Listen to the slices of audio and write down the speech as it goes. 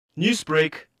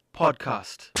Newsbreak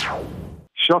Podcast.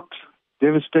 Shocked,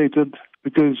 devastated,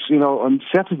 because, on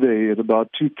Saturday at about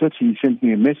 2:30 he sent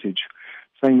me a message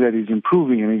saying that he's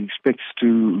improving and he expects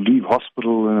to leave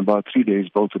hospital in about 3 days,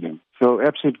 both of them. So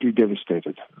absolutely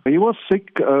devastated. He was sick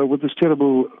with this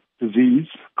terrible disease,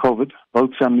 COVID,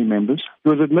 both family members. He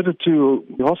was admitted to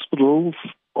the hospital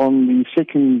on the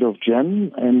 2nd of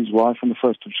Jan and his wife on the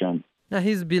 1st of Jan. Now,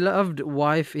 his beloved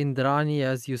wife, Indrani,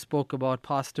 as you spoke about,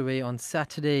 passed away on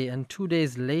Saturday, and 2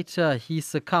 days later he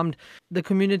succumbed. The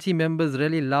community members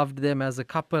really loved them as a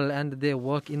couple and their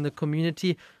work in the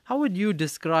community. How would you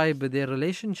describe their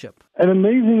relationship? An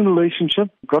amazing relationship.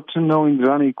 Got to know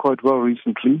Indrani quite well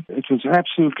recently. It was an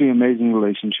absolutely amazing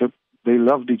relationship. They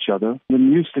loved each other. The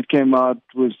news that came out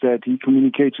was that he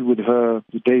communicated with her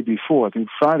the day before, I think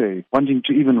Friday, wanting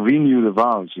to even renew the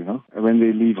vows, when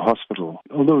they leave hospital.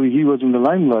 Although he was in the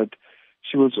limelight,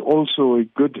 she was also a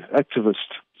good activist,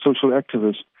 social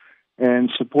activist, and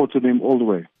supported him all the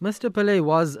way. Mr. Pillay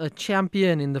was a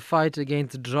champion in the fight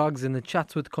against drugs in the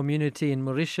Chatworth community in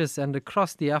Mauritius and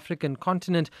across the African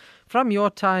continent. From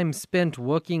your time spent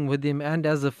working with him and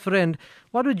as a friend,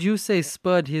 what would you say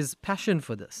spurred his passion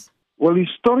for this? Well,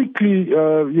 historically,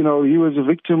 he was a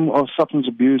victim of substance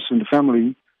abuse in the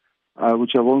family,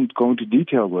 which I won't go into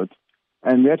detail with.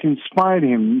 And that inspired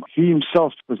him. He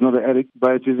himself was not an addict,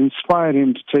 but it inspired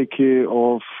him to take care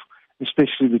of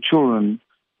especially the children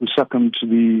who succumbed to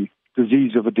the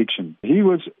disease of addiction. He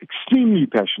was extremely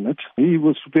passionate. He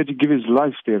was prepared to give his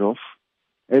life thereof.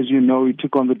 As you know, he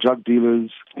took on the drug dealers.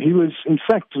 He was, in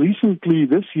fact, recently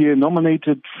this year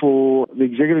nominated for the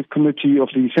executive committee of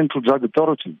the Central Drug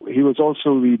Authority. He was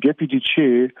also the deputy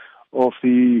chair of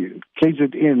the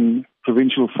KZN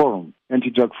Provincial Forum,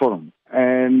 Anti-Drug Forum.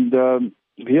 And,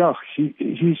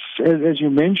 he's, as you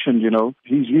mentioned,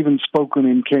 he's even spoken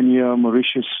in Kenya,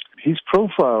 Mauritius. His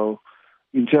profile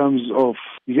in terms of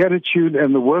his attitude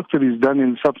and the work that he's done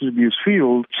in the substance abuse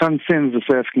field transcends the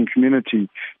South African community.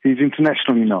 He's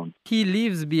internationally known. He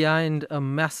leaves behind a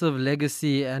massive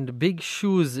legacy and big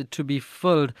shoes to be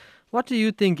filled. What do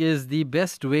you think is the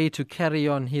best way to carry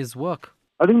on his work?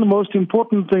 I think the most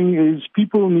important thing is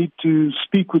people need to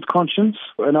speak with conscience,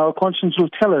 and our conscience will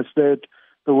tell us that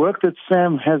the work that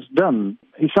Sam has done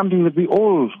is something that we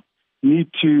all need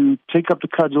to take up the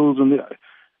cudgels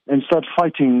and start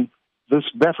fighting this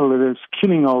battle that is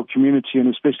killing our community and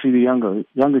especially the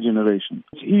younger generation.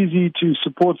 It's easy to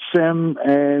support Sam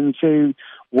and say,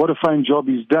 what a fine job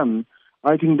he's done.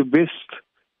 I think the best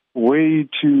way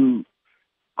to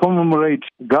commemorate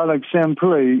a guy like Sam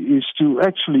Pillay is to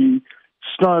actually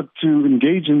start to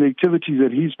engage in the activities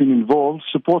that he's been involved,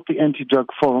 support the Anti-Drug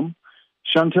Forum.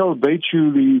 Chantel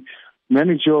Baichu, the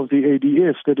manager of the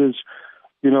ADF, that is,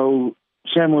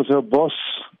 Sam was her boss,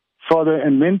 father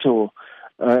and mentor,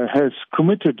 has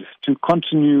committed to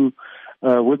continue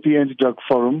with the Anti-Drug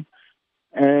Forum.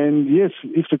 And yes,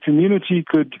 if the community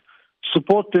could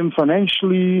support them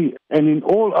financially and in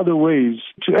all other ways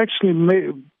to actually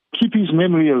keep his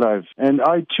memory alive. And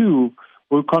I too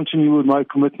will continue with my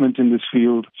commitment in this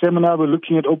field. Sam and I were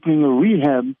looking at opening a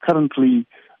rehab currently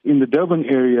in the Durban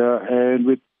area,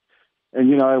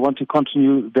 and I want to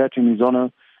continue that in his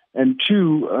honor. And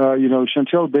two,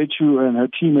 Chantel Baichu and her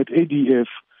team at ADF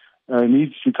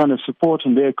needs to kind of support,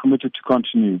 and they're committed to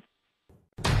continue.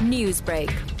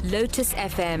 Newsbreak, Lotus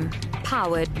FM,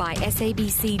 powered by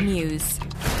SABC News.